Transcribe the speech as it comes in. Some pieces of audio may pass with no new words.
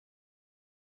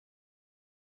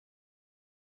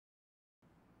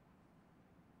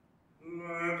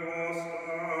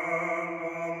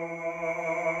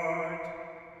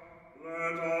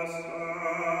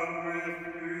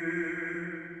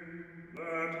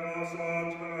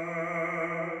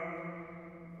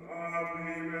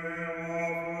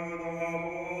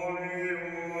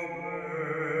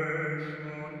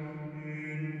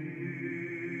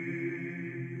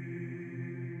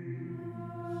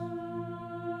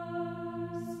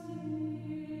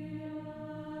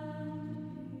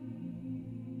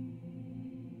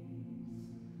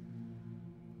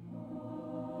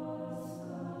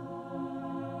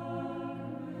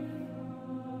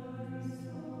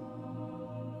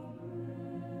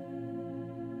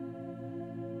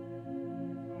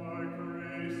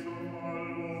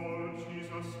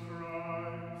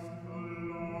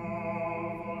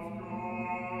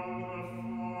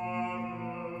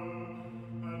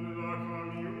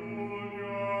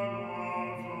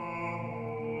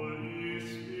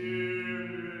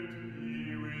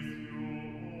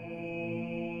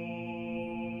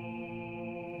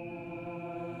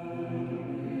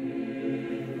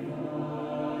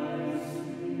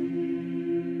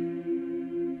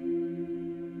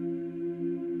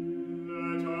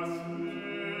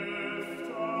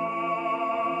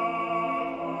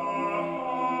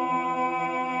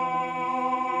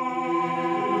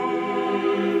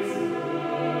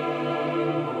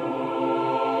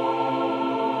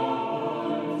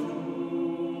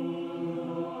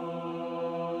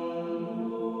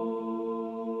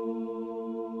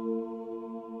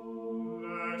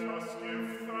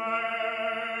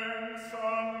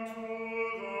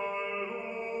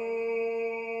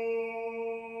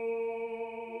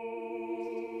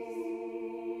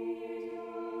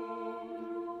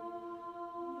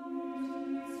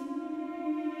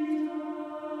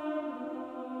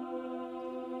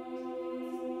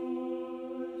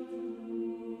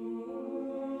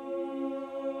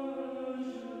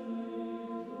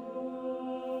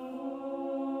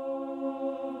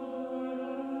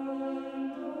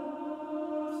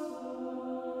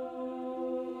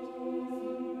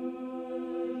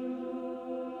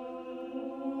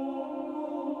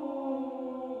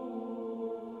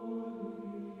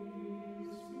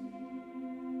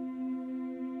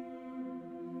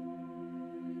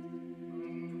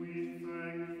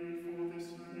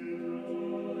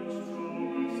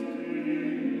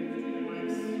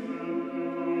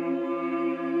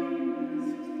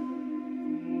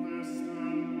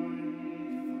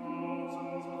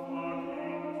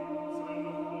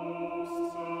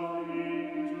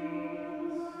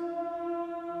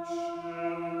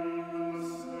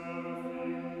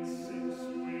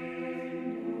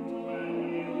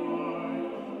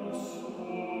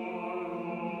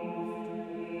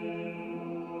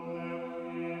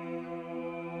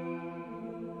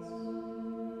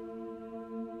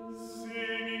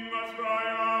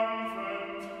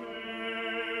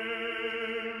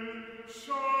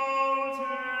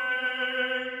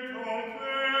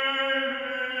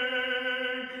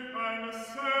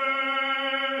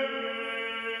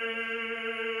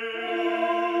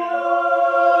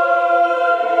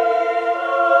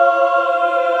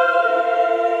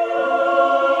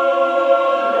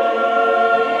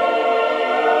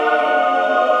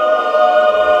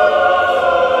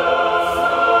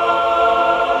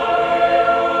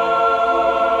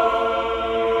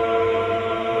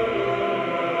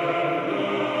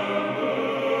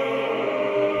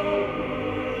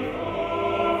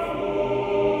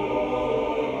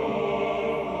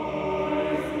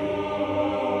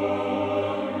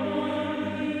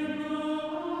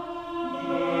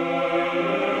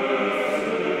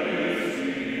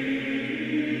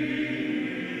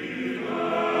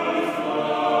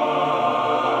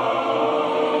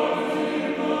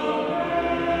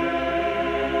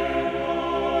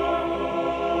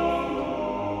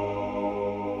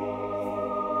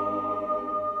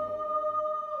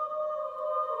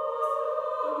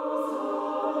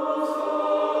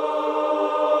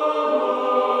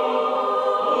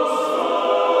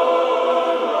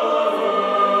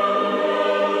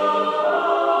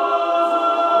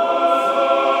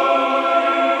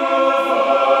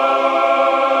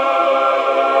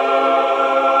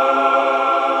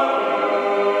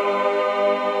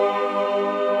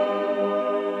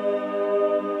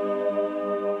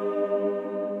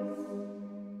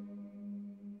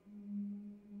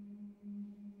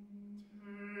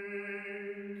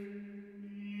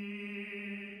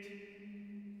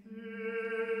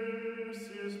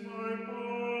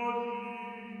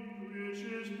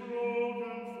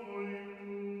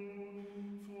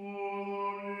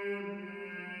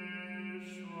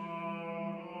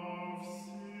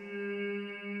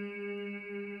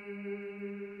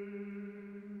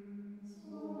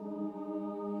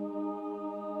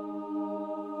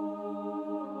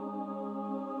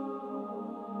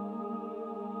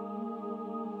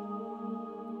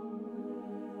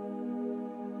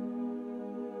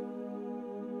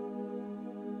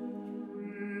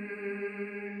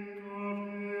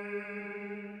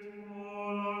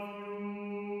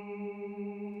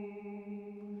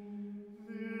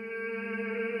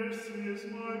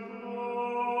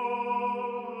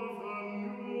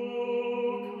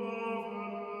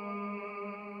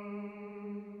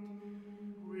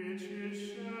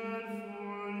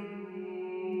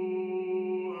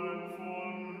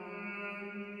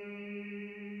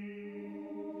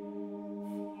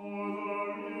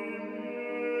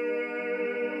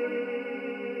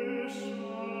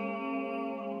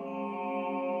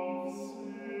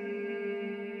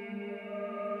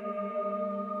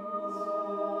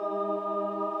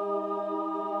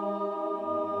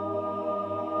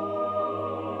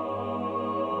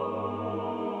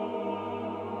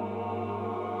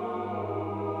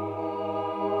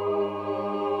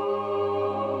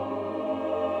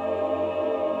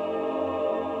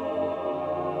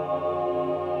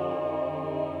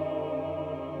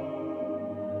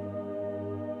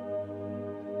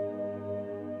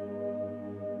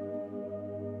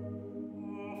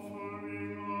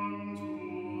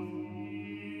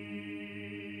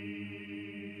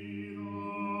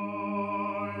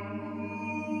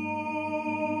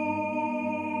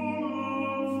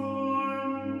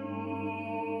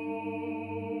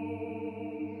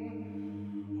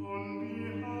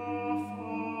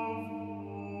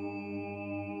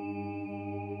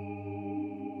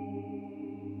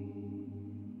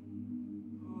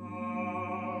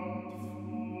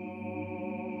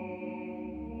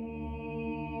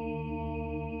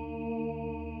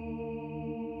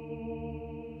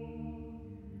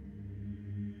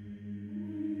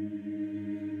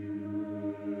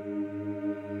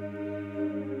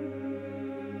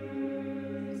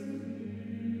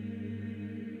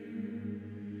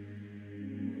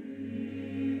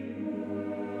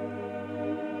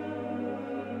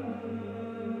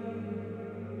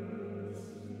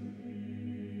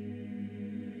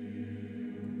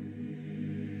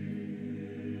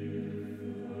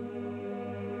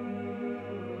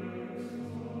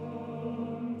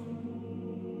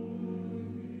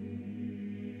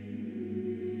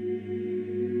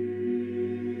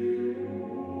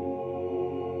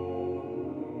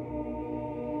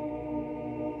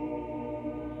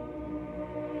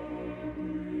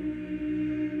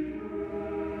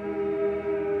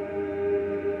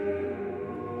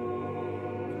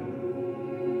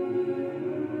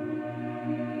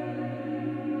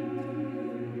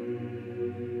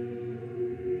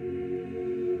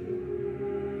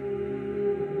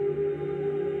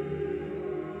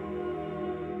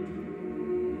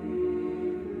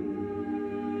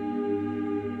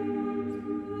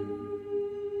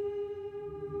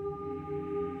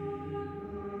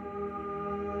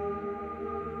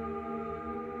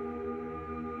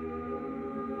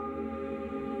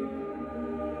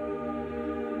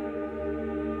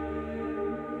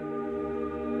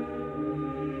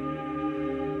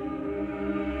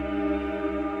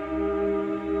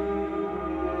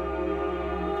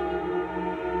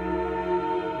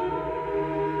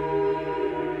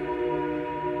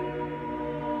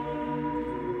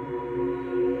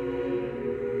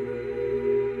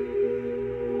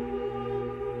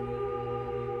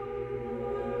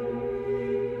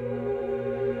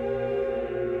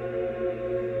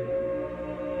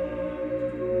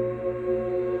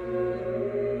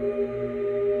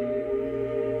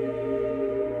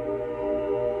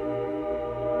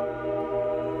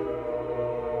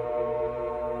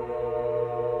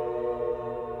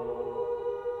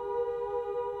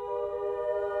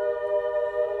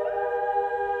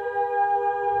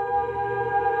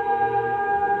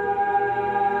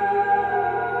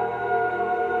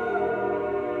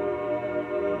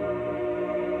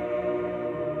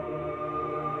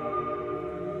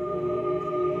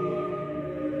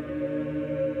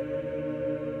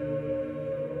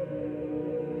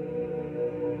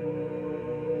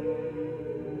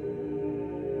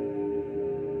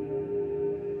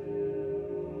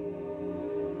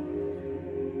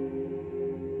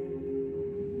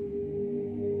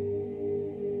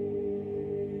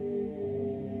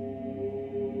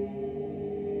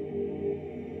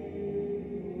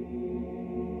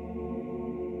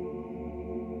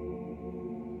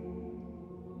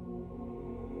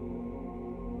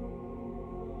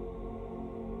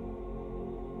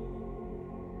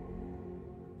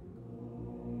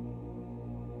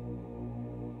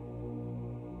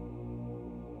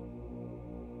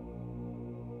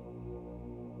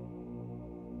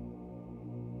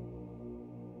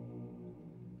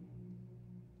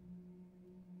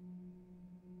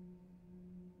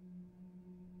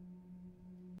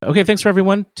Okay, thanks for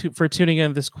everyone for tuning in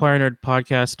to this Choir Nerd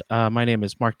podcast. My name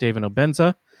is Mark David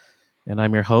Obenza, and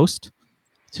I'm your host.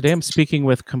 Today I'm speaking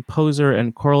with composer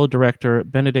and choral director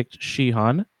Benedict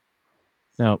Sheehan.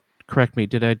 Now, correct me,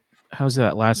 how's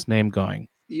that last name going?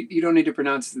 You don't need to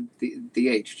pronounce the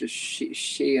H, just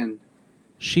Sheehan.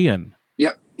 Sheehan.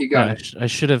 Yep, you got it. I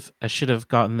should have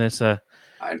gotten this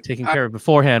taken care of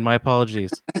beforehand. My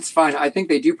apologies. That's fine. I think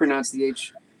they do pronounce the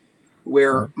H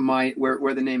where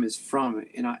the name is from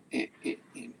in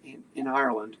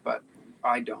Ireland, but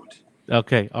I don't.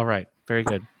 Okay, all right, very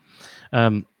good.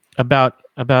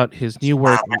 About his new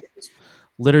work,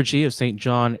 Liturgy of St.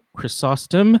 John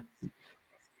Chrysostom.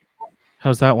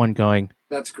 How's that one going?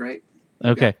 That's great.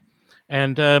 Okay.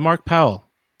 And Mark Powell,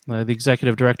 the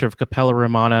executive director of Capella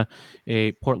Romana,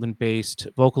 a Portland-based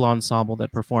vocal ensemble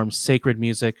that performs sacred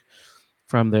music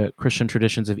from the Christian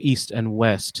traditions of East and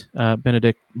West.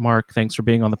 Benedict, Mark, thanks for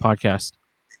being on the podcast.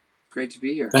 Great to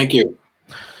be here. Thank you.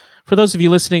 For those of you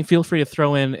listening, feel free to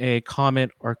throw in a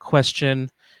comment or question,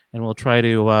 and we'll try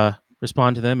to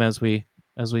respond to them as we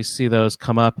see those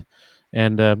come up.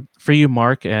 And for you,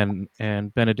 Mark and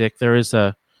Benedict, there is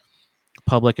a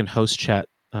public and host chat,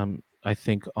 I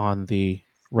think, on the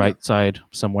right side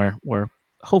somewhere, where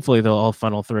hopefully they'll all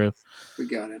funnel through. We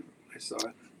got it. I saw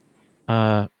it.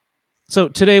 So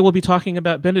today we'll be talking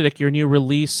about, Benedict, your new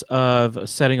release of a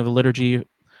setting of the Liturgy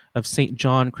of St.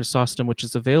 John Chrysostom, which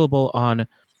is available on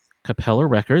Capella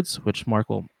Records, which Mark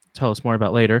will tell us more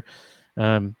about later.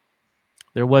 There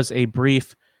was a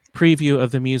brief preview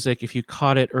of the music if you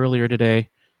caught it earlier today,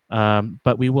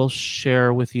 but we will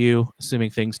share with you,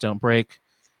 assuming things don't break,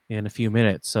 in a few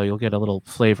minutes, so you'll get a little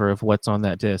flavor of what's on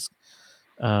that disc.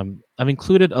 I've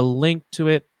included a link to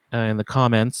it in the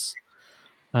comments,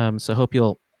 so hope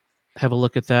you'll have a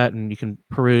look at that, and you can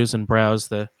peruse and browse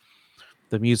the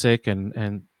music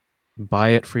and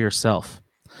buy it for yourself.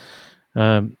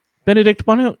 Benedict,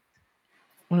 why don't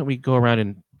we go around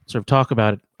and sort of talk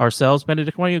about it ourselves?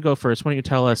 Benedict, why don't you go first? Why don't you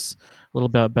tell us a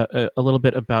little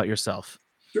bit about yourself?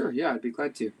 Sure. Yeah, I'd be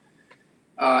glad to.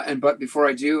 But before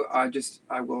I do, I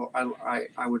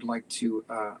would like to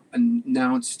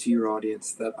announce to your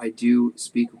audience that I do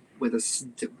speak with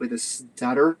a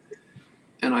stutter,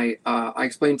 and I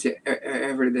explained to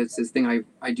everybody that this thing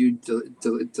I do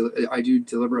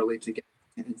deliberately to get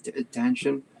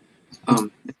attention.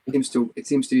 It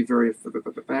seems to be very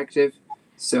effective,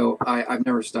 so I've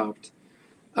never stopped.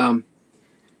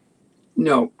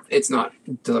 No, it's not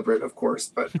deliberate, of course,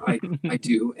 but I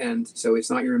do, and so it's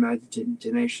not your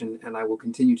imagination, and I will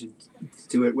continue to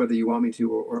do it whether you want me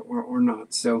to or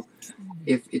not. So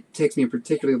if it takes me a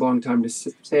particularly long time to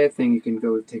say a thing, you can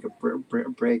go take a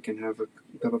break and have a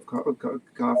cup of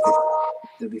coffee.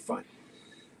 It'll be fine.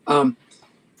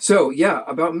 So yeah,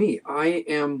 about me. I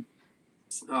am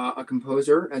a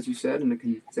composer, as you said, and a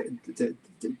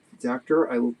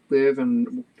conductor. I live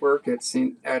and work at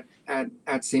Saint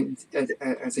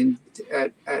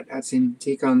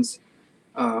Tikhon's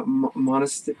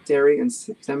monastery and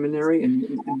seminary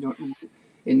in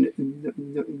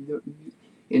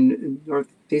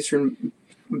northeastern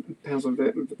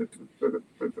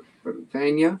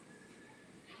Pennsylvania,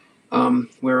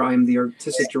 where I'm the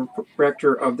artistic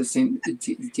director of the Saint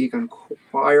Tikhon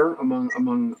Choir,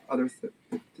 among other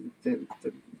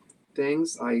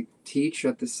things. I teach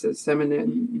at the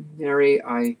seminary.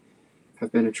 I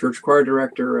have been a church choir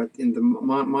director in the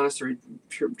monastery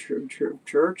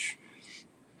church.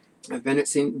 I've been at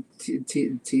St.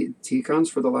 Tikhon's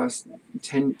for the last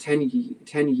 10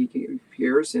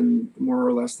 years, in more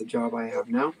or less the job I have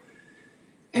now.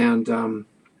 And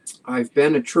I've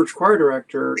been a church choir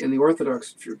director in the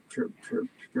Orthodox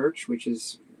Church, which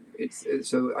is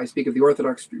so I speak of the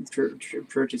Orthodox Church.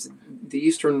 It's the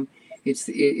Eastern. It's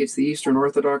the Eastern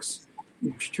Orthodox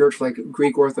Church, like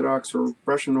Greek Orthodox or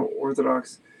Russian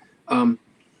Orthodox.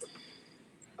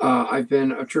 I've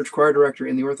been a church choir director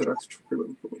in the Orthodox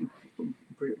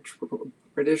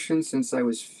tradition since I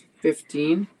was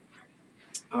 15.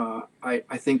 I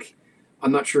think,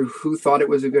 I'm not sure who thought it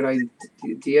was a good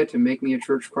idea to make me a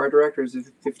church choir director as a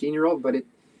 15-year-old, but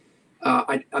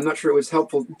I'm not sure it was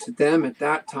helpful to them at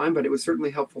that time, but it was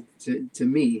certainly helpful to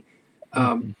me,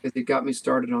 because it got me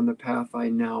started on the path I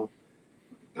now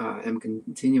am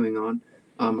continuing on.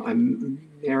 I'm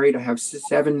married. I have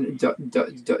 7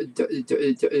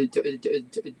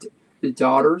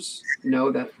 daughters.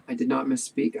 No, that I did not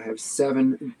misspeak. I have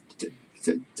 7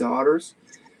 daughters,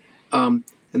 and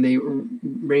they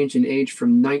range in age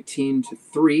from 19 to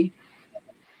 3.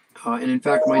 And in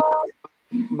fact, my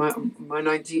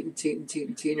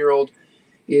 19-year-old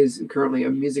is currently a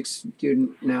music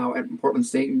student now at Portland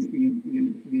State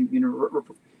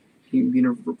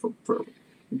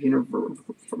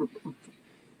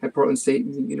at Portland State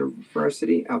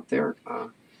University out there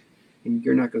in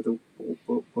your neck of the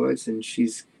woods, and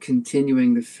she's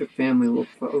continuing the family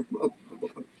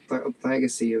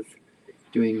legacy of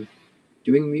doing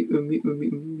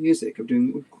music, of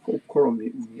doing choral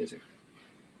music.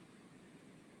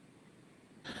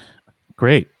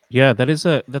 Great. Yeah,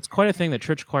 that's quite a thing that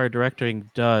church choir directing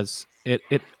does.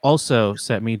 It also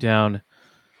set me down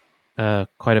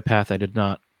quite a path I did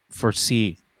not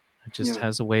foresee. It just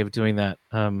has a way of doing that,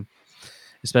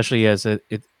 especially as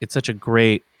it's such a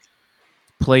great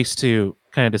place to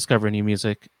kind of discover new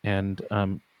music and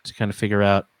to kind of figure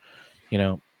out,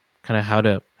 kind of how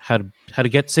to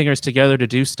get singers together to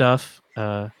do stuff.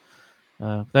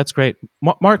 That's great.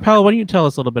 Mark Powell, why don't you tell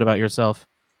us a little bit about yourself?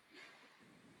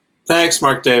 Thanks,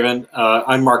 Mark David.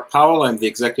 I'm Mark Powell. I'm the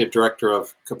executive director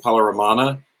of Capella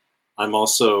Romana. I'm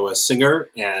also a singer,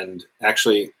 and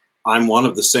actually, I'm one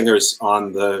of the singers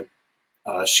on the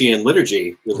Sheehan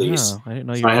Liturgy release. Oh, I didn't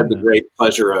know you so I had the great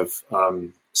pleasure of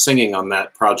singing on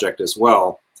that project as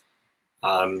well.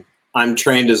 I'm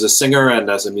trained as a singer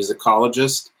and as a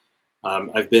musicologist.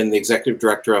 I've been the executive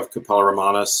director of Capella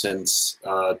Romana since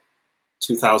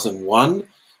 2001,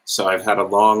 so I've had a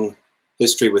long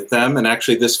history with them. And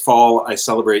actually this fall, I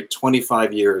celebrate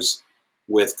 25 years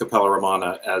with Capella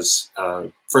Romana as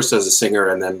first as a singer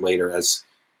and then later as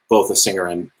both a singer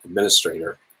and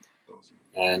administrator.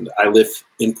 And I live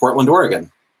in Portland,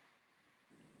 Oregon.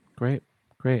 Great.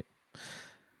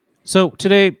 So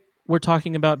today we're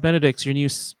talking about Benedict's,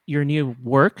 your new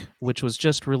work, which was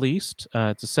just released.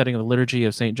 It's a setting of the liturgy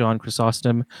of St. John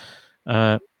Chrysostom.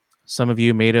 Some of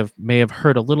you may have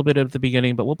heard a little bit at the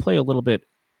beginning, but we'll play a little bit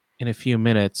in a few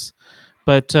minutes.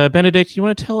 But Benedict, you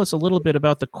want to tell us a little bit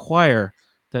about the choir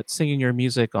that's singing your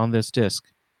music on this disc?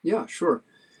 Yeah, sure.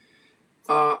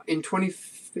 In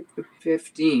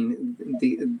 2015,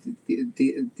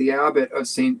 the abbot of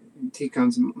St.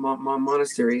 Tikhon's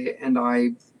monastery and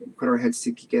I put our heads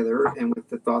together, and with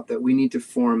the thought that we need to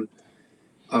form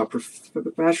a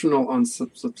professional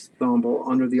ensemble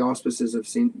under the auspices of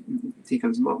St.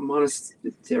 Tikhon's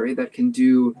monastery that can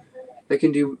do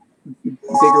bigger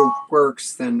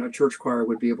works than a church choir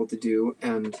would be able to do,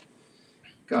 and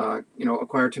a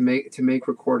choir to make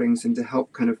recordings and to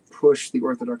help kind of push the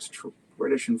Orthodox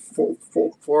tradition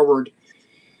forward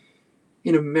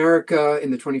in America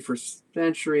in the 21st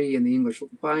century in the English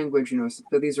language. So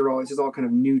this is all kind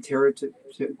of new territory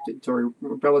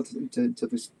relative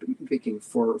to speaking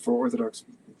for Orthodox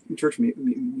church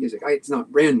music. It's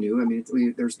not brand new. I mean,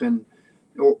 there's been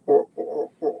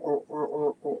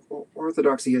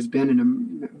Orthodoxy has been in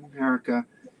America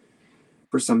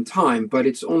for some time, but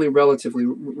it's only relatively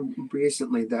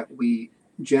recently that we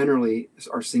generally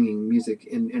are singing music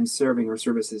and serving our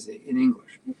services in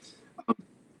English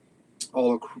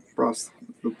all across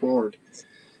the board.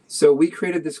 So we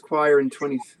created this choir in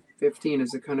 2015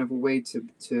 as a kind of a way to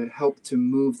help to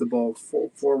move the ball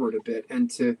forward a bit and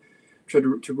to try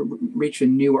to reach a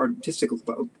new artistic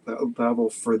level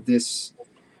for this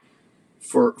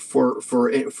for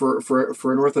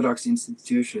an Orthodox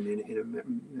institution in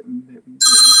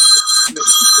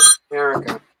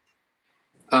America.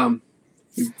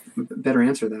 You better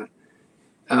answer that.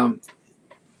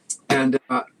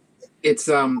 It's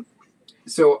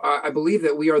so I believe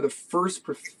that we are the first.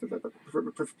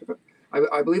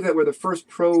 I believe that we're the first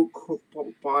pro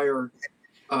choir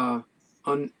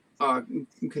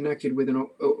connected with an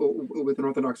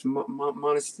Orthodox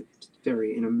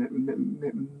monastery in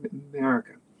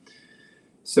America.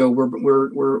 So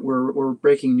we're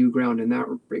breaking new ground in that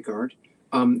regard.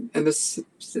 And the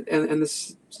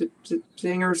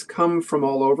singers come from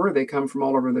all over. They come from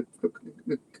all over the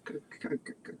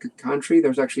country.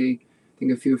 There's actually, I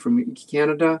think, a few from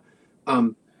Canada,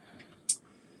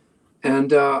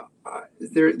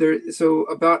 so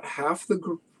about half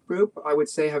the group, I would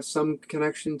say, have some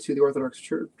connection to the Orthodox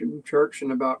Church,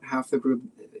 and about half the group,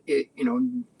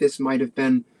 this might have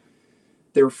been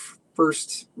their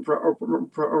first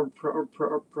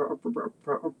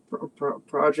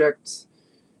project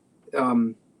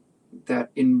that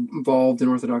involved an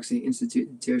Orthodox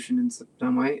institution in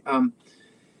some way.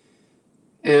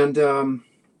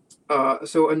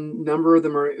 So a number of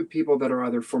them are people that are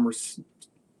either former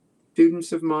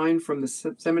students of mine from the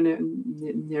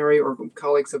seminary or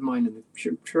colleagues of mine in the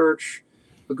church.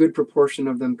 A good proportion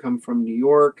of them come from New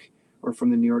York or from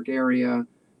the New York area.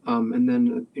 And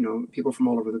then, people from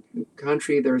all over the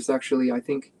country. There's actually, I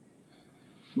think,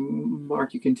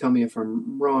 Mark, you can tell me if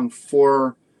I'm wrong,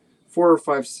 four or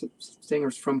five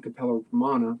singers from Capella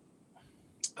Romana.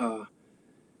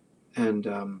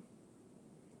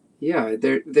 yeah,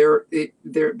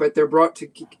 but they're brought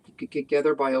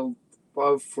together by a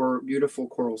love for beautiful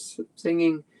choral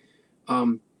singing.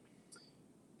 Um,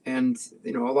 and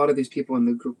a lot of these people in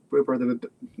the group are the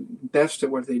best at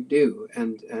what they do,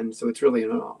 and so it's really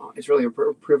a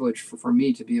privilege for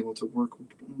me to be able to work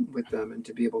with them, and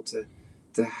to be able to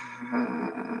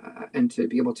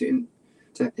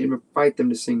invite them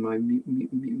to sing my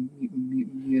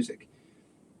music.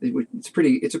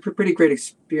 It's a pretty great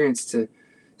experience to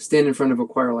stand in front of a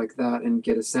choir like that and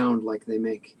get a sound like they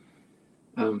make.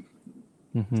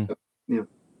 Mm-hmm. So, yeah.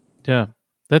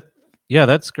 Yeah,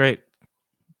 that's great.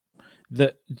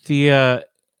 It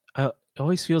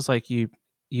always feels like you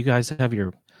guys have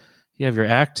your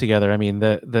act together. I mean,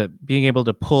 the being able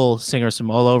to pull singers from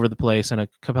all over the place, and a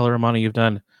Cappella Romana, you've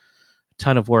done a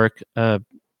ton of work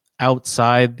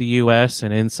outside the U.S.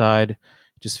 and inside.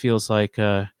 Just feels like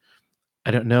I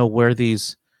don't know where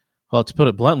these. Well, to put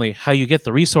it bluntly, how you get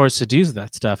the resource to do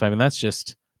that stuff. I mean, that's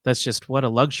just what a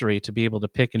luxury to be able to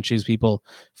pick and choose people,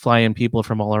 fly in people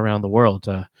from all around the world.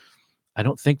 I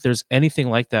don't think there's anything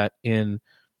like that in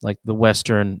like the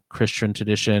Western Christian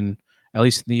tradition, at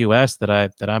least in the U.S. that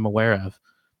I'm aware of.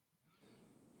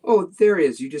 Oh, there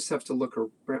is. You just have to look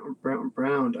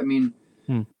around. I mean,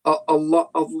 Hmm. a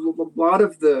lot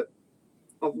of the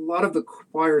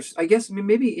choirs, I guess,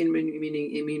 maybe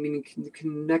meaning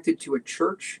connected to a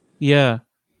church. Yeah.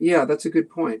 Yeah, that's a good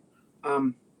point.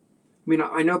 I mean,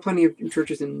 I know plenty of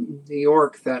churches in New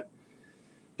York that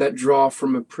draw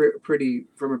from a pretty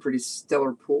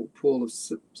stellar pool of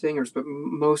singers, but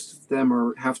most of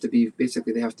them have to be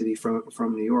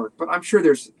from New York. But I'm sure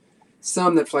there's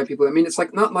some that fly people. I mean, it's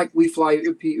like not like we fly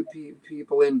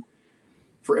people in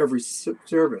for every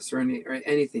service or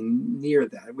anything near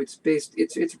that.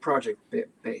 It's project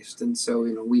based, and so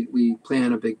we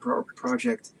plan a big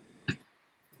project,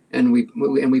 and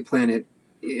we plan it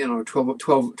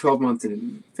 12 months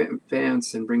in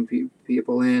advance, and bring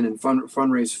people in and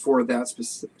fundraise for that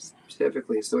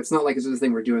specifically. So it's not like it's a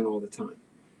thing we're doing all the time.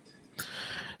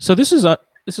 So this is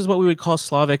what we would call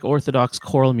Slavic Orthodox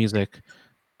choral music.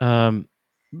 Mark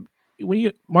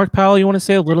Powell, you want to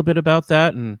say a little bit about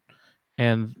that and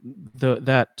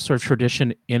that sort of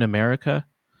tradition in America?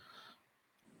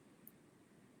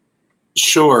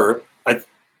 Sure.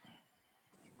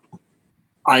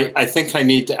 I think I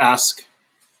need to ask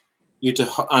you to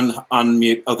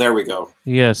unmute. Oh, there we go.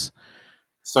 Yes.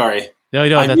 Sorry. No,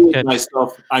 I muted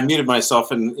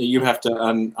myself, and you have to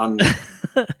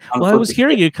well, I was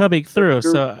hearing you coming through,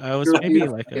 so I was maybe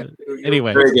like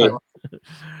anyway. Very good.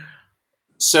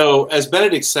 So, as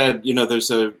Benedict said,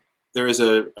 there is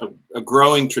a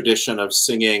growing tradition of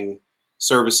singing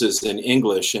services in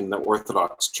English in the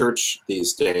Orthodox Church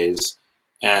these days,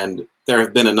 and there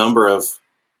have been a number of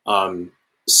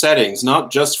settings, not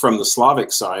just from the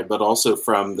Slavic side, but also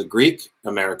from the Greek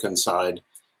American side.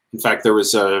 In fact, there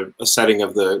was a setting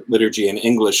of the liturgy in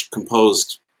English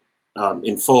composed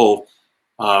in full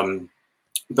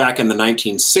back in the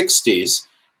 1960s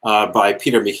by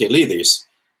Peter Michailidis,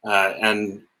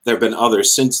 and there have been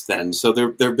others since then. So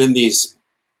there have been these,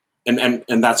 and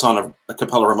that's on a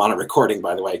Cappella Romana recording,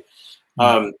 by the way.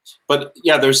 But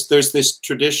yeah, there's this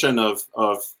tradition of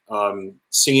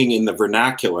singing in the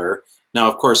vernacular. Now,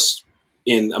 of course,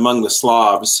 among the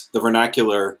Slavs, the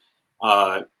vernacular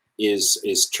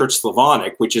is Church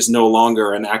Slavonic, which is no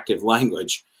longer an active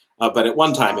language, but at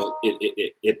one time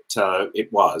it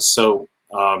was. So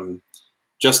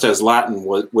just as Latin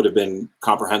would have been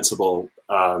comprehensible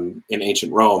in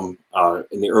ancient Rome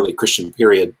in the early Christian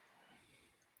period,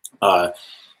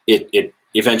 it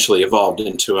eventually evolved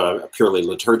into a purely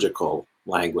liturgical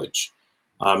language.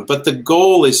 But the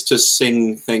goal is to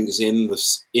sing things in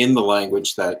the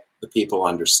language that the people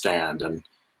understand, and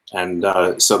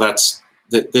so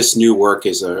this new work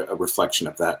is a reflection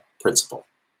of that principle.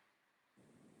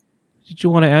 Did you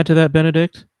want to add to that,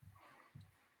 Benedict?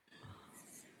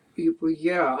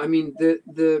 Yeah, I mean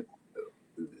the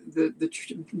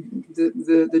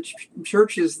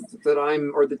churches that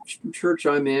the church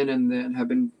I'm in and then have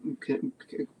been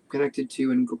connected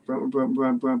to and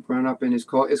grown up in is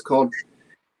called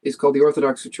the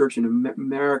Orthodox Church in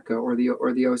America, or the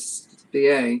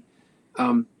OSBA,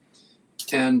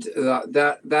 and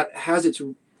that has its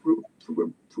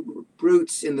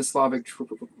roots in the Slavic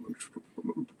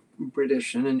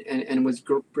tradition, and was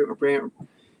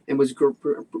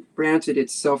granted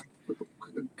its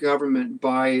self-government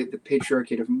by the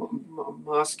Patriarchate of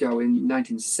Moscow in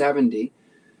 1970.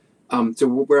 So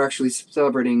we're actually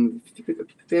celebrating the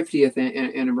 50th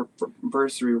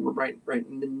anniversary right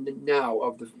now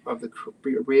of the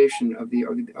creation of the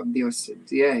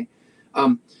OSBA.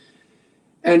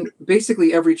 And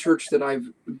basically every church that I've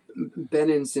been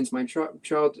in since my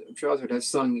childhood has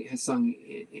sung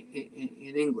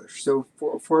in English. So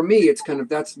for me, it's kind of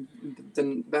that's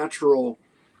the natural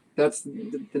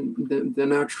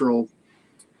natural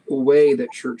way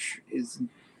that church is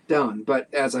done.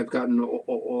 But as I've gotten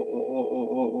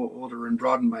older and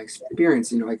broadened my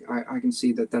experience, I can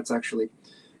see that that's actually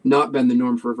not been the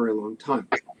norm for a very long time.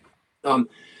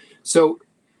 So,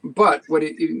 but what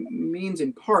it means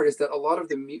in part is that a lot of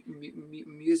the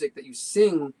music that you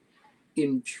sing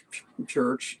in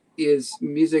church is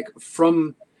music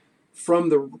from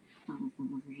the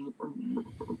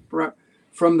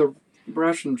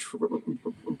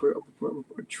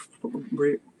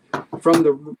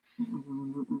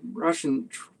Russian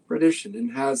tradition,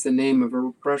 and has the name of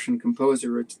a Russian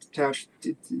composer attached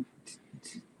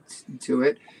to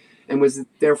it, and was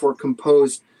therefore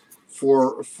composed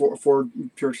for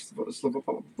church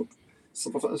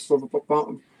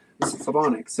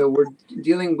Slavonic. So we're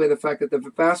dealing with the fact that the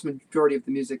vast majority of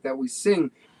the music that we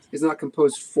sing is not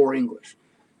composed for English.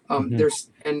 There's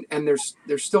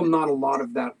still not a lot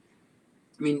of that.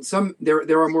 I mean,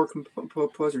 there are more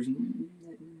composers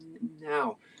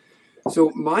now.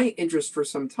 So my interest for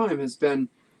some time has been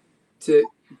to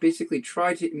basically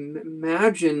try to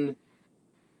imagine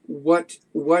what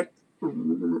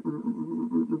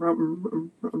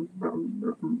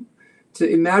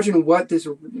this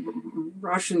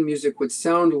Russian music would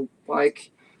sound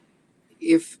like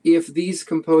if these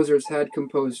composers had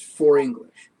composed for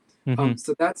English.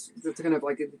 So that's kind of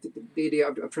like the idea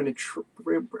of trying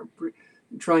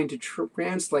to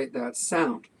translate that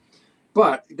sound.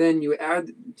 But then you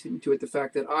add to it the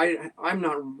fact that I'm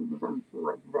not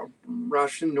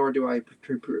Russian, nor do I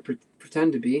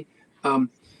pretend to be,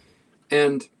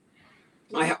 and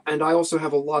I also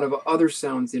have a lot of other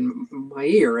sounds in my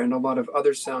ear, and a lot of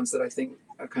other sounds that I think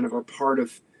kind of are part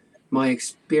of my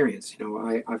experience.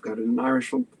 I've got an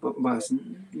Irish last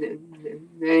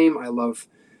name. I love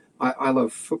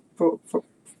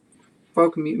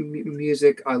folk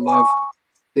music. I love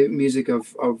the music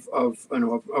of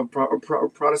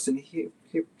Protestant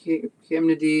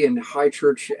hymnody and high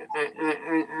church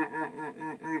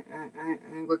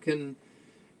Anglican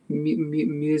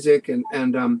music,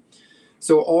 and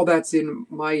so all that's in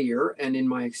my ear and in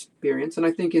my experience, and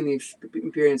I think in the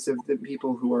experience of the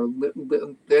people who are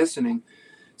listening.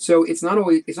 So it's not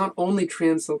only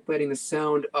translating the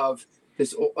sound of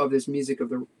this music of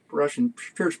the Russian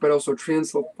church, but also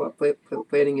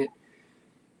translating it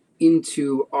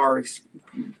into our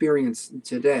experience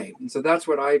today. And so that's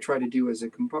what I try to do as a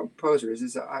composer, is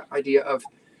this idea of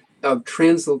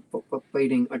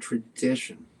translating a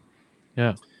tradition.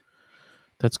 Yeah,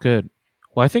 that's good.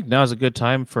 Well, I think now is a good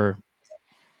time for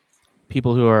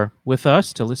people who are with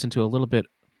us to listen to a little bit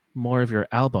more of your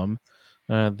album.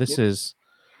 This is,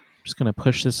 I'm just going to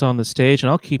push this on the stage, and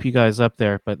I'll keep you guys up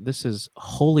there, but this is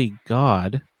Holy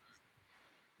God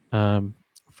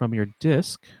from your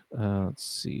disc. Let's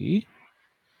see.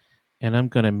 And I'm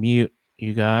going to mute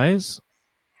you guys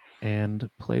and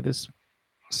play this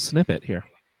snippet here.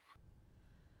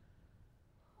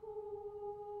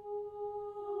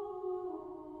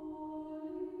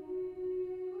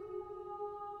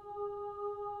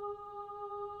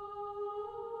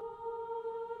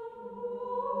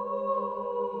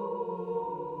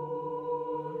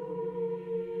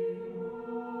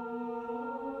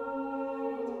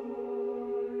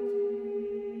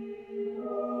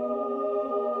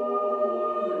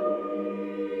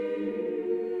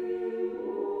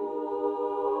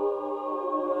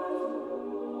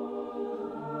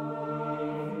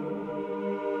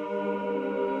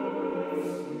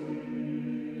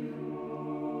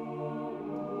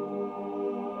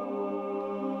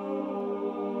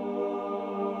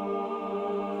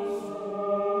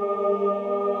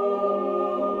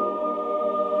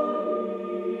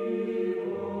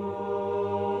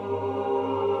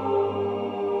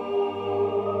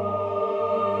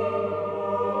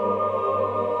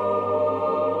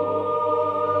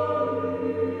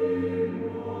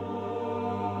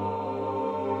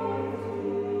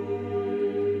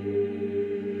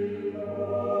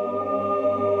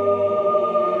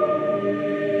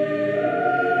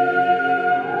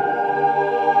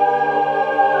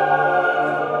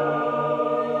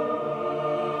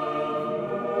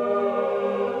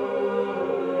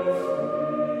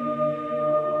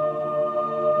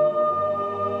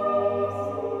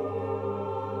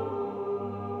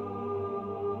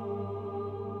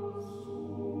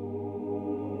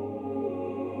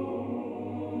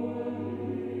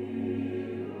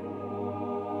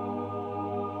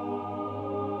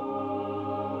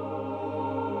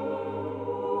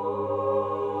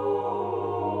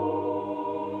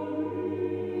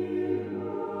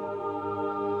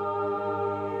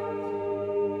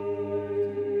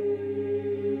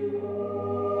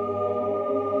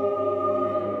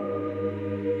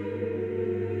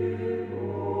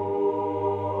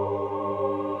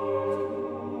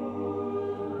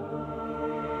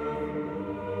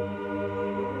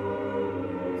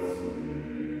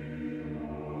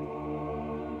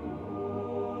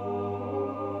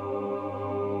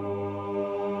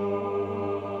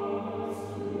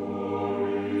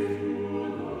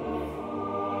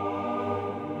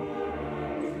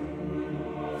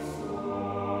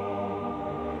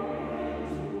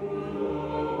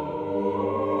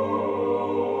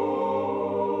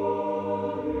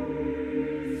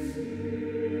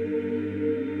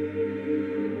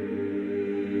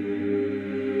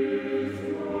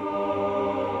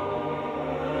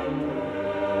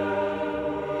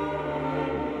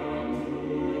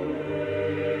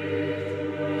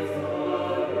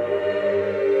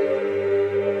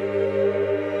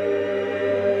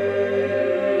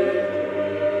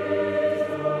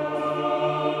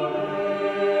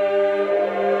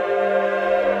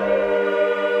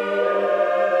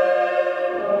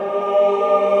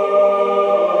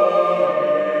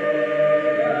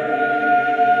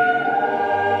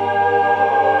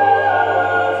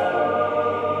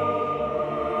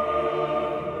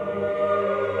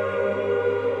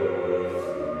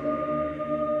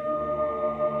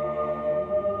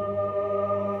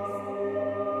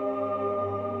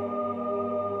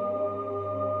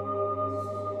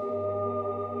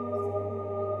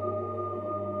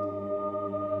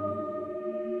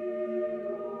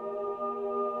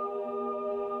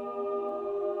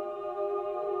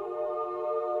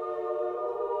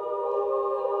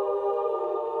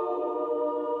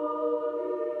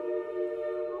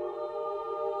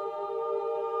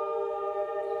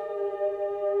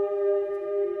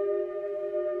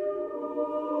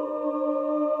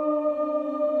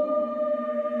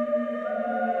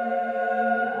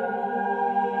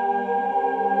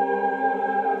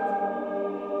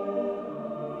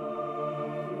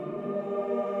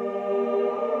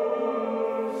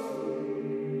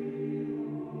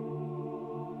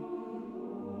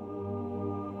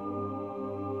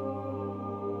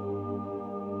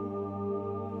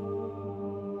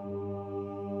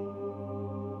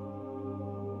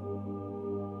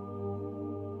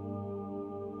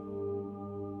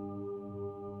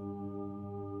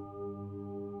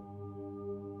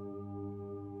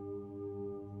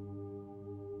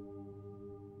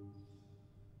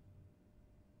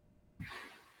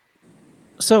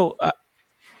 So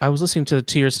I was listening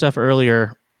to your stuff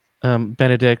earlier,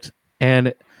 Benedict,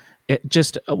 and it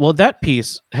just that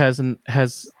piece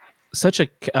has such a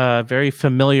very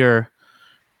familiar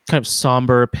kind of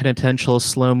somber, penitential,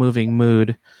 slow-moving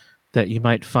mood that you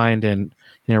might find in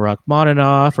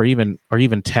Rachmaninoff or even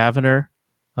Tavener,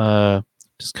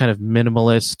 just kind of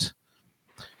minimalist,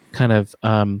 kind of.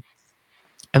 And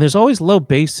there's always low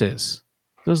basses.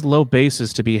 There's low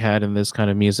basses to be had in this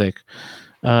kind of music.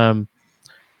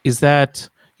 Is that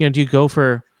do you go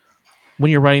for when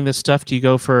you're writing this stuff? Do you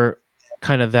go for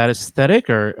kind of that aesthetic,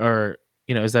 or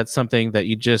is that something that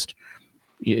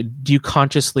do you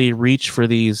consciously reach for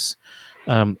these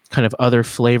kind of other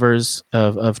flavors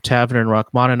of Tavener and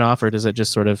Rachmaninoff, or does it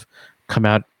just sort of come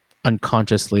out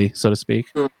unconsciously, so to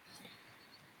speak?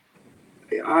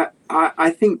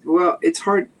 I think, well, it's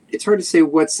hard to say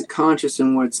what's conscious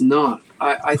and what's not.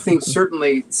 I think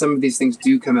certainly some of these things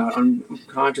do come out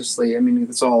unconsciously. I mean,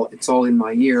 it's all in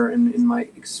my ear and in my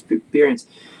experience.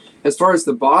 As far as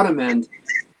the bottom end,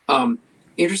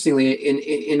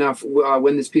 interestingly enough,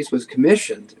 when this piece was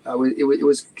commissioned, it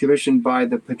was commissioned by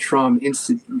the Patram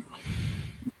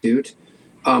Institute,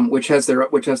 which has their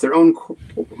own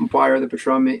choir, the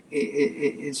Patram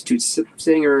Institute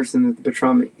Singers, and the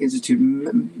Patram Institute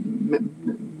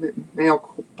Male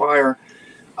Choir.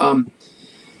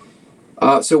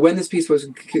 So when this piece was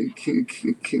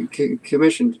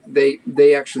commissioned,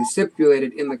 they actually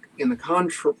stipulated in the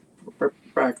contract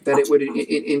that it would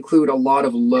include a lot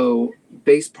of low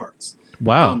bass parts.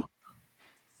 Wow.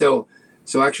 So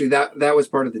actually that was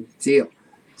part of the deal.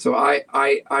 So I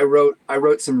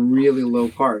wrote some really low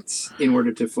parts in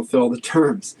order to fulfill the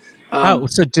terms.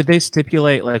 So did they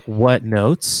stipulate like what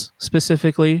notes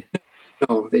specifically?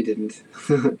 No, they didn't.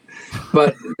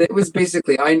 But it was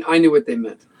basically I knew what they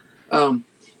meant.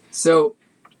 So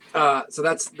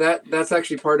that's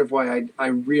actually part of why I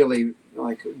really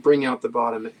like bring out the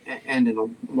bottom end in a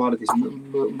lot of these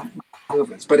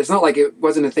movements. But it's not like it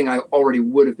wasn't a thing I already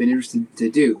would have been interested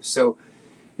to do. So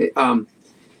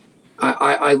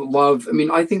I love. I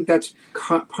mean, I think that's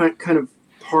kind of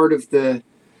part of the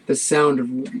sound of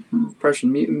Russian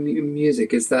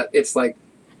music is that it's like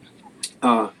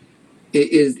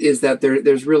is that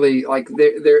there's really like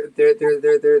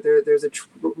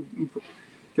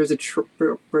there's a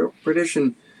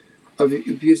tradition of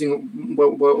using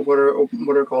what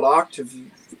are called octave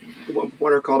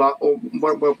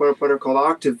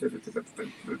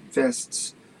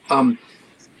octavists,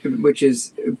 which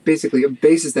is basically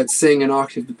basses that sing an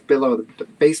octave below the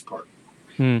bass part.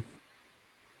 So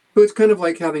it's kind of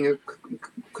like having a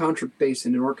contrabass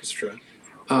in an orchestra,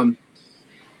 and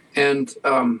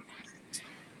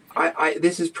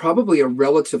this is probably a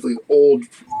relatively old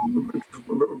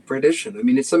tradition. I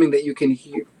mean, it's something that you can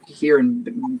hear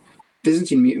in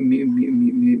Byzantine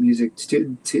music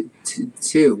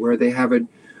too, where they have a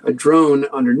drone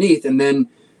underneath, and then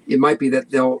it might be that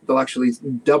they'll actually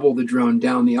double the drone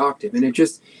down the octave, and it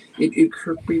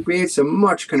creates a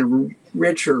much kind of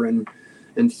richer and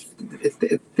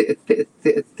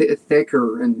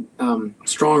thicker and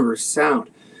stronger sound.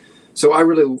 So I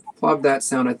really love that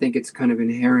sound. I think it's kind of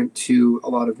inherent to a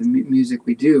lot of the music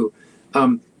we do.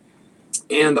 And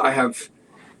I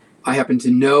happen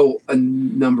to know a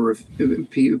number of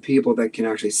people that can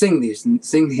actually sing these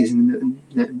notes.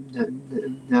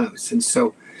 And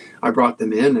so I brought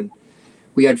them in, and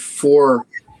we had four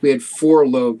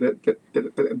low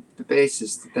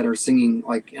basses that are singing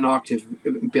like an octave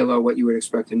below what you would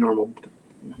expect a normal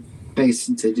bass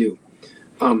to do.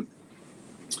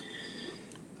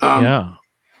 Yeah.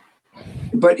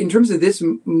 But in terms of this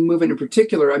movement in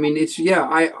particular, I mean,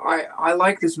 I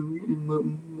like this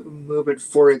movement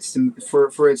for its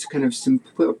kind of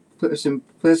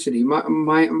simplicity.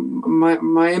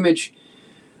 My image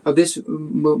of this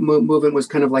movement was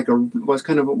kind of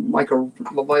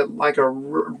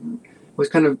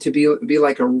to be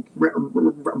like a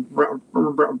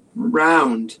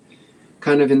round,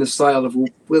 kind of in the style of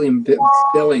William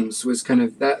Billings. Was kind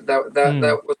of that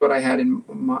was what I had in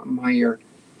my ear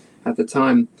at the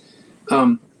time,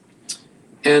 and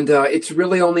it's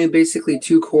really only basically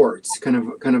two chords, kind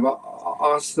of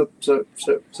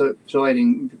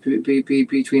oscillating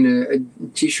between a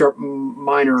G sharp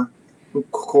minor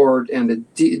chord and a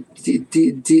D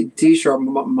sharp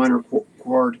minor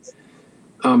chord,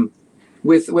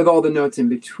 with all the notes in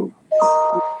between.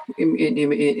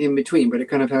 In between, but it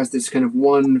kind of has this kind of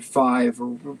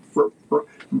 1/5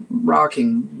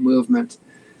 rocking movement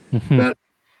that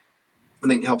I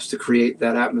think helps to create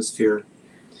that atmosphere.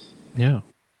 Yeah.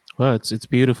 Well, it's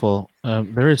beautiful.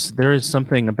 There is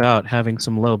something about having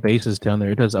some low basses down there.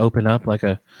 It does open up like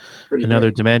Pretty another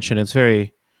great. dimension. It's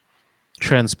very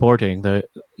transporting.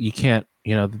 You can't,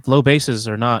 the low basses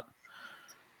are not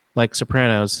like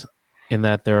sopranos in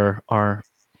that there are,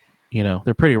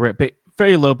 they're pretty rare.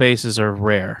 Very low basses are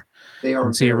rare. They are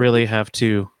And so you very- really have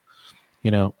to,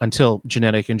 until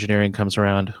genetic engineering comes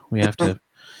around, we have to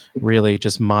really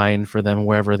just mine for them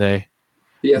wherever they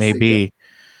yes, may exactly.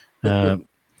 be.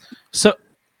 So,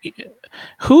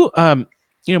 who,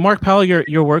 Mark Powell,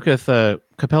 your work with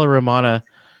Capella Romana,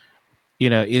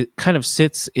 it kind of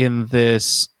sits in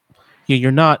this.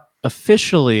 You're not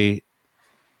officially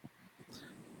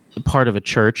part of a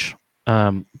church,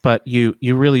 but you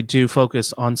really do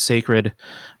focus on sacred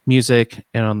music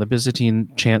and on the Byzantine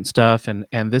chant stuff and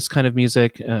this kind of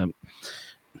music,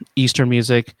 Eastern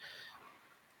music.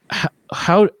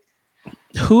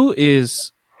 Who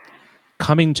is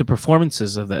coming to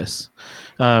performances of this?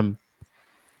 Are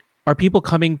people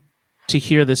coming to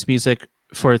hear this music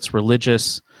for its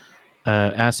religious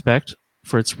aspect,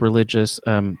 for its religious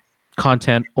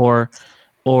content, or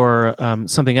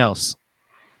something else?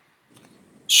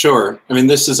 Sure. I mean,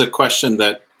 this is a question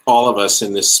that all of us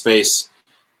in this space,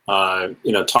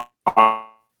 talk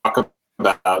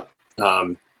about.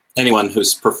 Anyone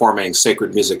who's performing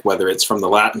sacred music, whether it's from the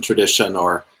Latin tradition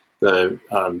or the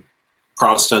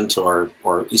Protestant or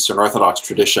Eastern Orthodox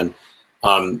tradition,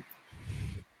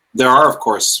 there are, of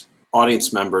course,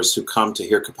 audience members who come to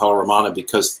hear Capella Romana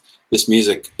because this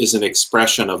music is an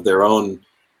expression of their own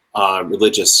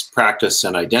religious practice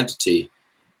and identity.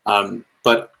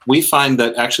 But we find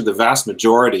that actually the vast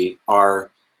majority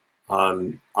are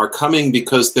coming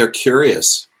because they're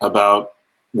curious about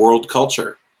world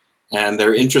culture and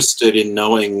they're interested in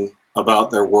knowing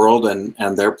about their world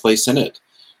and their place in it.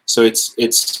 So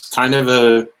it's kind of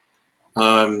a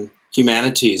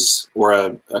humanities or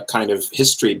a kind of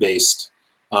history-based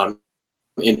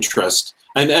interest.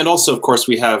 And also, of course,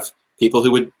 we have people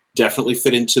who would definitely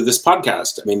fit into this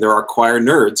podcast. I mean, there are choir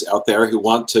nerds out there who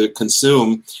want to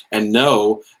consume and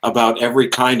know about every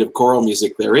kind of choral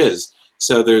music there is.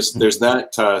 So there's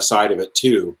that side of it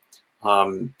too.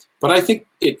 But I think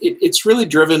it's really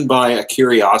driven by a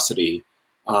curiosity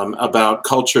about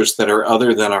cultures that are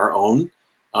other than our own.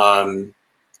 And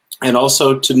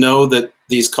also to know that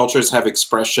these cultures have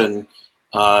expression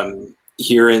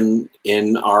here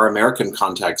in our American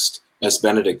context, as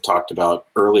Benedict talked about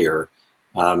earlier.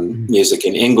 Music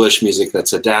in English, music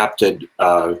that's adapted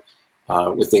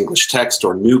with English text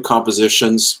or new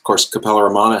compositions. Of course, Capella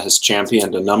Romana has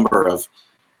championed a number of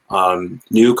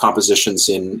new compositions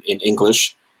in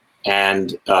English,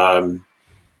 and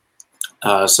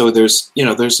so there's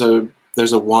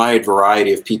a wide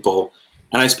variety of people.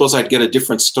 And I suppose I'd get a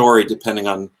different story depending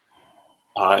on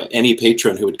any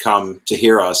patron who would come to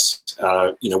hear us.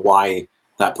 Why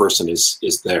that person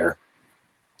is there.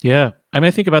 Yeah, I mean,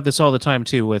 I think about this all the time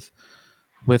too with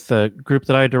the group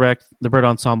that I direct, the Bird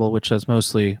Ensemble, which has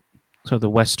mostly sort of the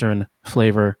Western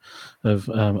flavor of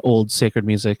old sacred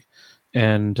music,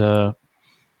 and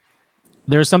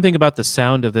there's something about the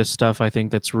sound of this stuff I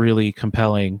think that's really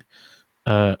compelling.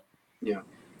 Yeah.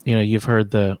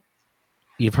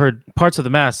 You've heard parts of the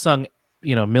Mass sung,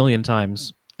 a million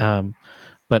times,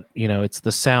 but it's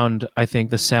the sound. I think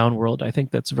the sound world. I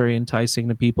think that's very enticing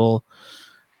to people.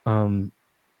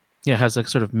 It has a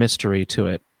sort of mystery to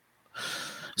it.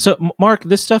 So, Mark,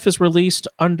 this stuff is released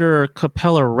under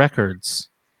Capella Records.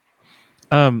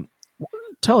 Tell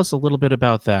us a little bit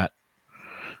about that.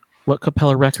 What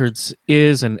Capella Records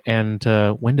is, and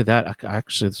when did that?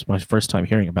 Actually, this is my first time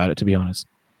hearing about it, to be honest.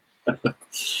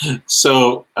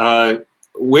 So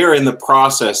we're in the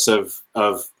process of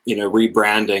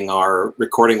rebranding our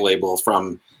recording label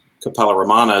from Capella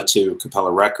Romana to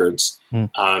Capella Records,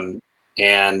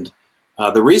 and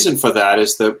the reason for that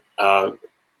is that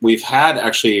we've had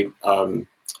actually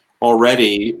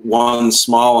already one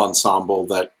small ensemble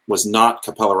that was not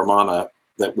Capella Romana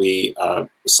that we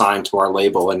signed to our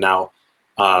label, and now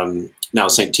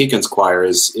St. Tikhon's Choir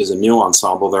is a new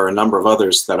ensemble. There are a number of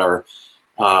others that are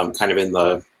kind of in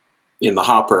the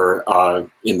hopper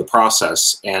in the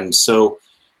process, and so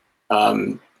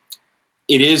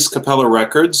it is Capella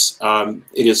Records.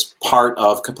 It is part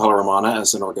of Capella Romana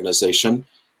as an organization.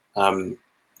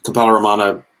 Capella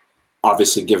Romana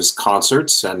obviously gives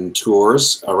concerts and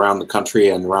tours around the country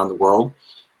and around the world.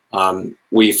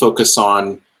 We focus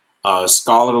on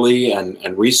scholarly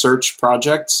and research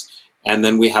projects, and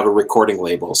then we have a recording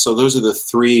label. So those are the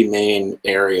three main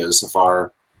areas of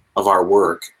our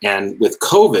work. And with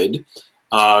COVID,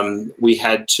 we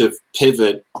had to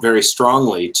pivot very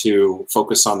strongly to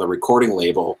focus on the recording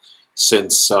label.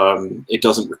 since it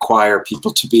doesn't require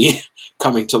people to be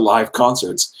coming to live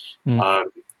concerts.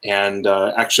 And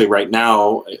actually, right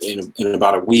now, in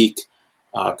about a week,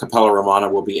 Capella Romana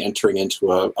will be entering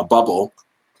into a bubble.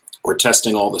 We're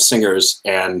testing all the singers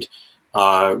and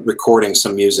recording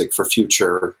some music for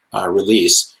future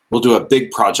release. We'll do a big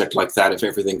project like that if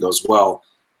everything goes well,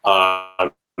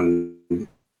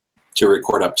 to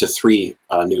record up to 3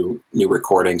 new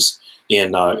recordings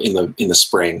in the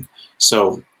spring.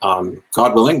 So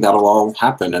God willing, that'll all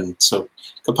happen. And so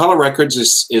Capella Records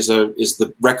is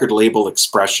the record label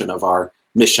expression of our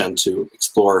mission to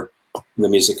explore the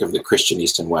music of the Christian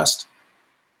East and West.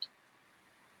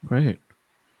 Great.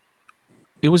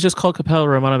 It was just called Capella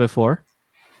Romana before?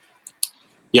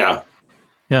 Yeah.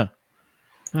 Yeah.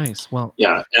 Nice. Well.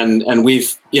 Yeah, and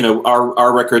we've,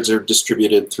 our records are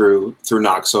distributed through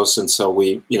Naxos, and so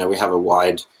we have a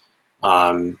wide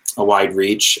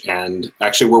reach, and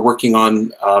actually we're working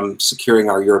on securing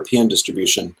our European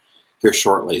distribution here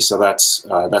shortly. So that's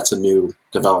a new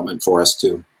development for us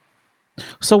too.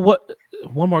 So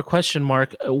one more question,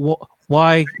 Mark.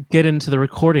 Why get into the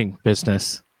recording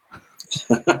business?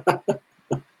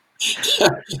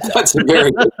 That's a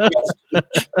very good question.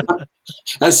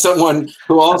 As someone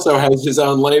who also has his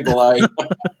own label, I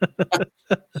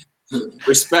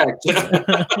respect.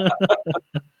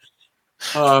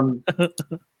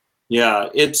 Yeah,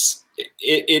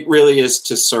 it really is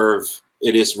to serve.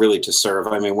 It is really to serve.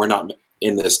 I mean, we're not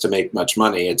in this to make much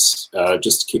money. It's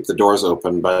just to keep the doors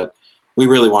open. But we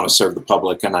really want to serve the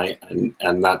public,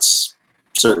 and that's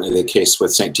certainly the case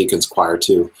with St. Tikhon's Choir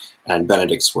too, and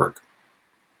Benedict's work.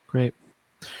 Great.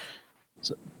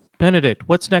 So, Benedict,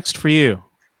 what's next for you?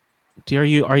 Do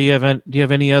you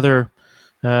have any other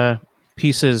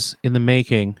pieces in the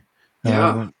making?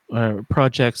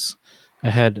 Projects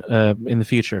ahead in the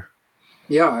future?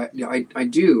 Yeah, I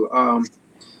do. I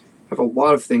have a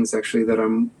lot of things actually that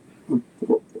I'm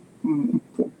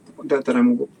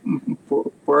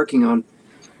working on.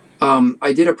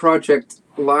 I did a project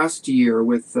last year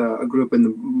with a group in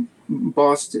the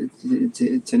Boston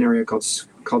area called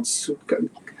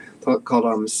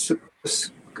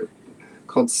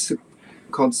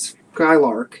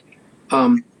Skylark,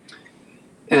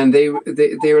 and they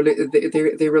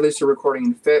released a recording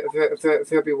in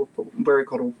February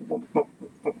called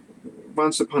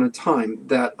 "Once Upon a Time"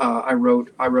 that I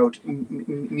wrote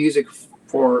music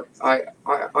for. I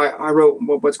wrote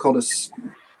what's called a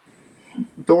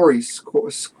story score,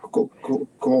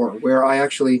 where I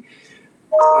actually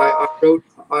I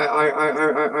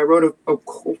wrote a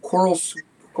choral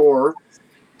score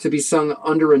to be sung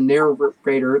under a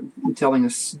narrator telling a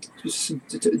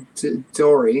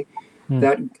story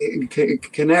that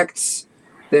connects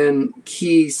then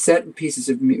key set pieces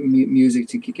of music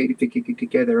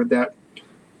together that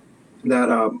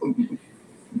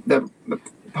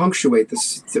punctuate the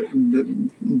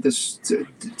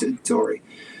story.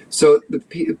 So the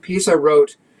piece I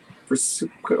wrote for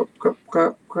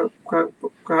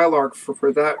Skylark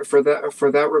for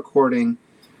that recording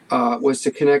was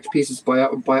to connect pieces by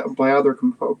other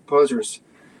composers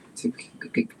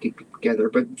together.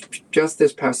 But just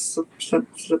this past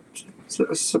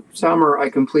summer, I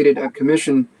completed a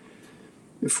commission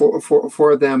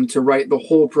for them to write the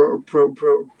whole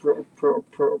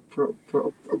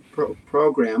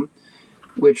program,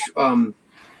 which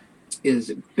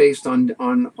is based on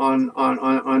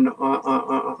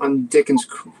Dickens'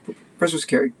 Christmas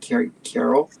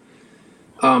Carol,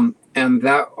 and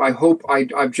that I hope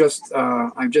I've just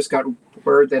got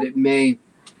word that it may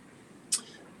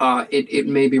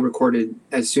be recorded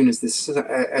as soon as this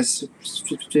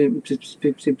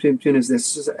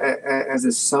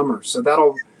summer. So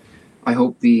that'll, I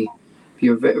hope, be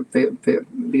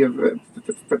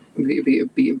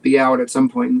out at some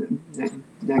point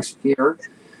next year.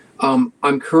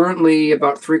 I'm currently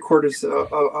about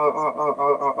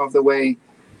 3/4 of the way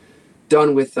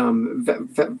done with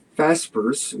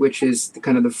Vespers, which is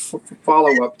kind of the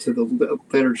follow-up to the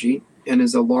liturgy, and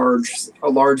is a large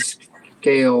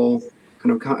scale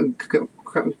kind of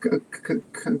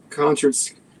concert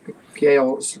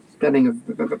scale setting of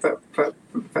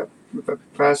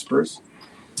Vespers.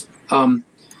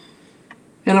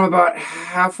 And I'm about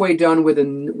halfway done with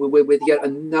yet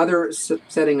another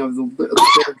setting of the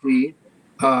liturgy,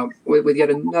 with yet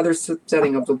another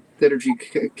setting of the liturgy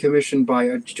commissioned by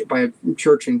a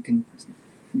church in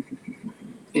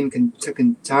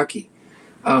Kentucky,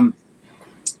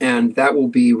 and that will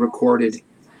be recorded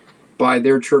by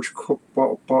their church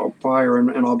choir,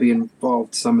 and I'll be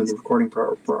involved some in the recording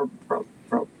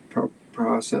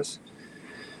process.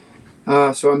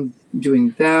 So I'm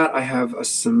doing that. I have a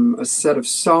set of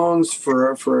songs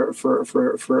for a soprano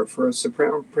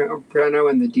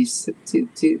in the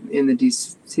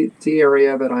DCT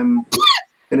area that I'm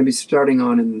going to be starting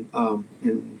on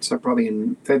so probably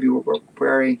in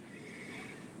February.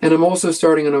 And I'm also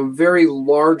starting on a very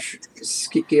large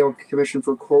scale commission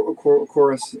for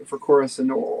chorus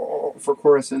and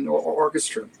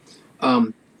orchestra.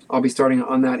 I'll be starting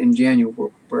on that in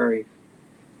January.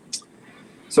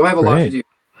 So I have a lot to do.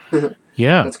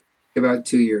 Yeah. That's about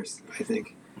 2 years, I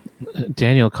think.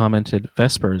 Daniel commented,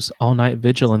 Vespers, all-night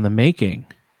vigil in the making.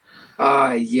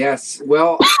 Yes.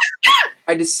 Well,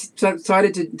 I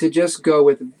decided to just go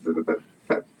with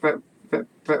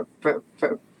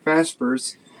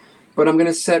Vespers, but I'm going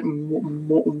to set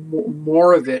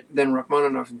more of it than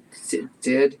Rachmaninoff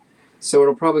did, so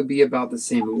it'll probably be about the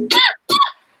same.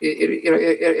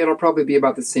 It'll probably be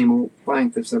about the same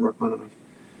length as Rachmaninoff.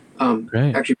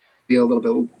 Actually, be a little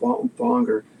bit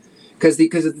longer, because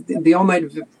the all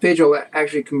night vigil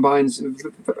actually combines.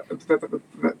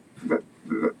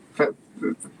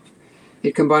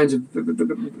 It combines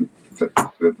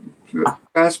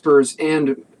Vespers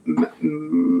and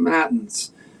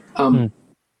Matins,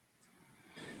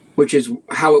 which is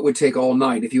how it would take all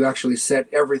night if you actually set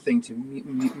everything to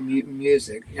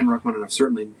music. And Rachmaninoff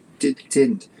certainly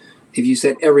didn't. If you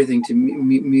set everything to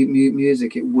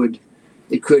music,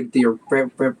 it could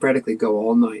theoretically go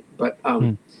all night. But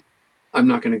I'm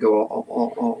not going to go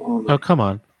all night. Oh, come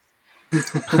on.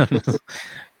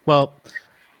 Well,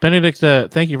 Benedict,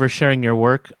 thank you for sharing your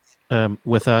work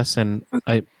with us, and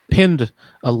I pinned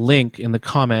a link in the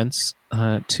comments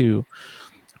to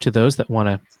those that want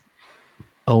to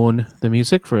own the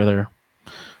music for their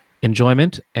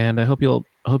enjoyment, and I hope you'll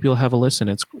have a listen.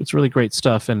 It's really great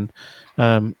stuff, and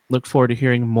look forward to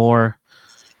hearing more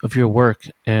of your work.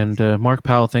 And Mark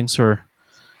Powell, thanks for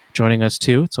joining us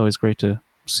too. It's always great to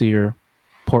see your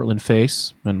Portland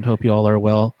face, and hope you all are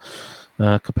well.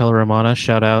 Capella Romana,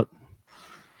 shout out.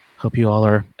 Hope you all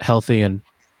are healthy and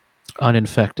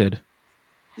uninfected.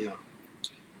 Yeah.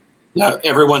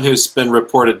 Everyone who's been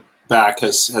reported back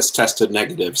has tested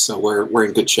negative, so we're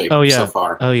in good shape so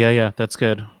far. Oh yeah, that's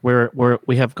good.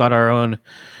 We have got our own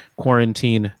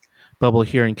quarantine bubble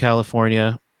here in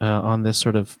California on this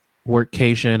sort of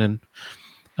workcation,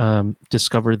 and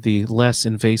discovered the less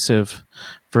invasive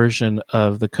version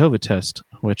of the COVID test,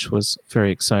 which was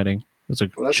very exciting. It was a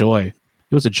joy.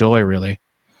 It was a joy, really.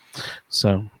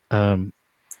 So,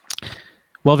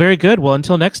 well, very good. Well,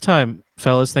 until next time,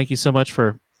 fellas, thank you so much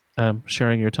for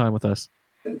sharing your time with us.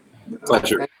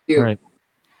 Pleasure. Thank you. All right.